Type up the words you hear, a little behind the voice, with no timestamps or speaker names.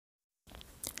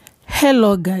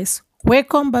Hello guys,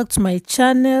 welcome back to my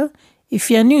channel. If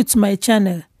you're new to my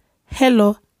channel,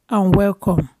 hello and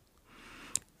welcome.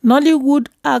 Nollywood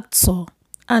actor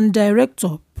and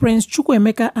director Prince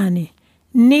Chukwuemeka Ani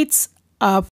needs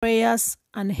our prayers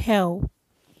and help.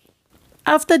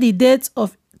 After the death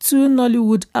of two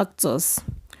Nollywood actors,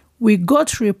 we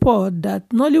got report that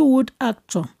Nollywood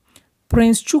actor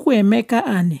Prince Chukwuemeka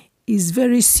Ani is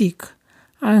very sick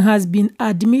and has been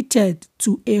admitted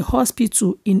to a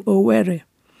hospital in Owerri,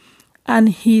 and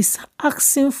he's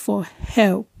asking for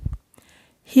help.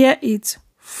 Hear it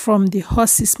from the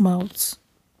horse's mouth.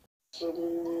 Yeah,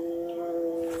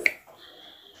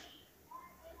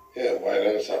 my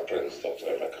name is Prince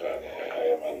Chukwuemeka Ani.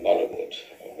 I am a Nollywood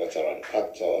veteran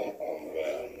actor.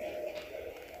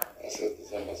 Since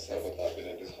December 7th, I've been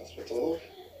in this hospital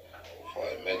for a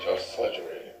major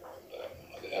surgery.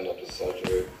 At the end of the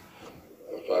surgery,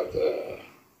 in fact,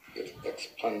 it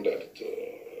expanded to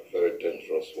a very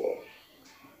dangerous one.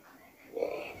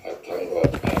 Well, I thank God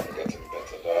I am getting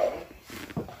better now.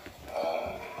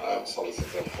 I am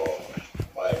soliciting for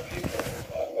my people,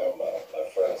 my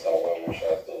friends and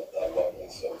well-wishers, those that love me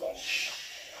so much.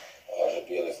 The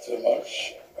bill is too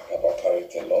much. I cannot carry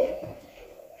it alone.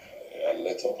 A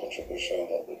little contribution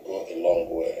will go a long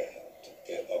way to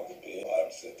pay up the bill.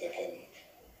 I'm still taking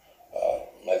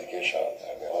medication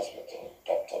at the hospital,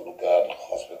 Dr. Lugard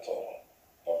Hospital,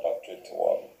 number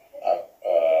 21,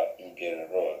 Ngiri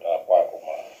Road,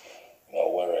 Akwakuma,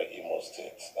 Owerri, Imo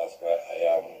State. That's where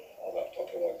I am as I'm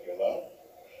talking with you now.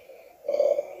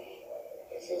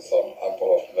 This is some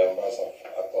ample of members of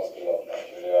Actors Guild of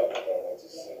Nigeria who are to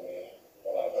see me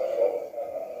when I'm there.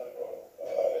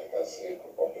 You can see a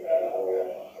group of people who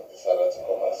have decided to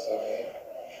come and see me.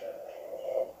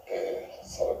 Pay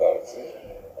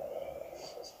solidarity.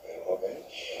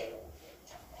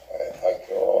 I thank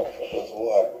you all for those who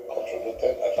have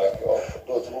contributed. I thank you all for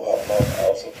those who have not. I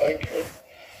also thank you.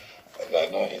 And I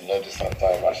know in no distant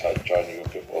time I shall join you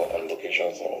people on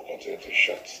locations that will continue to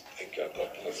shoot. Thank you. God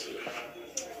bless you.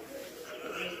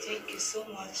 Thank you so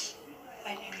much.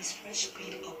 My name is Fresh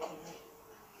Queen Okobo.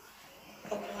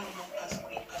 Popular known as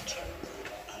Queen Acharo.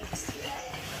 I'm the CEO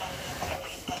and founder of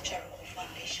Queen Acharo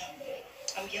Foundation.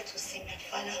 I'm here to see my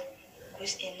father,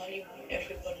 who's in Nollywood.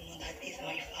 Everybody knows that is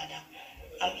my father.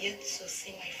 I'm here to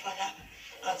see my father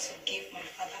and to give my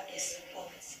father a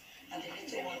support and the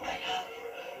little one I have,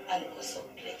 and also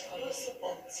plead for your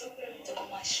support to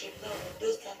come and show love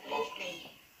those that love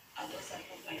me and those that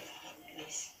love my father.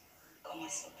 Please come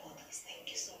and support us. Thank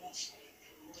you so much.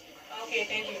 Okay,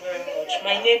 thank you very much.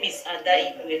 My name is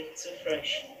Ada Igwe, too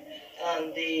fresh,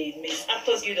 and the Miss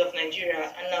Actors Guild of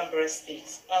Nigeria, Anambra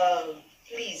State.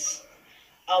 Please,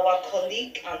 our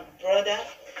colleague and brother,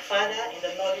 father in the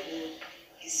Nollywood,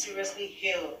 is seriously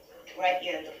ill right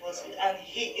here in the hospital, and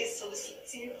he is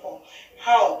soliciting for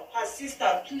help.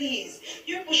 Assistance, please.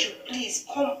 You people should please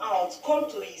come out, come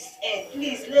to his end.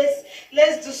 Please,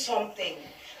 let's do something.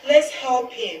 Let's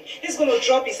help him. He's going to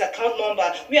drop his account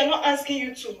number. We are not asking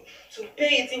you to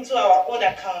pay it into our own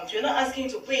account. We're not asking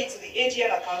you to pay it to the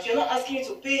AGN account. We're not asking you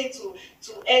to pay it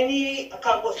to any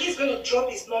account. But he's going to drop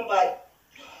his number.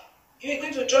 You're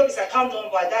going to drop his account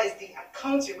number. That is the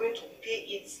account you're going to pay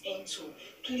it into.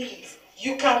 Please,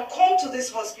 you can come to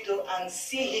this hospital and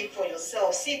see him for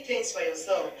yourself. See things for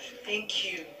yourself. Thank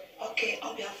you. Okay,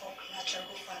 on behalf of Natural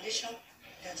Foundation,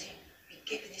 Daddy, we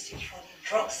give this for the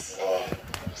drugs. Wow.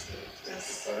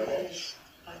 Thank you very much.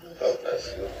 God bless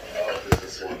you. This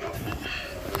is wonderful.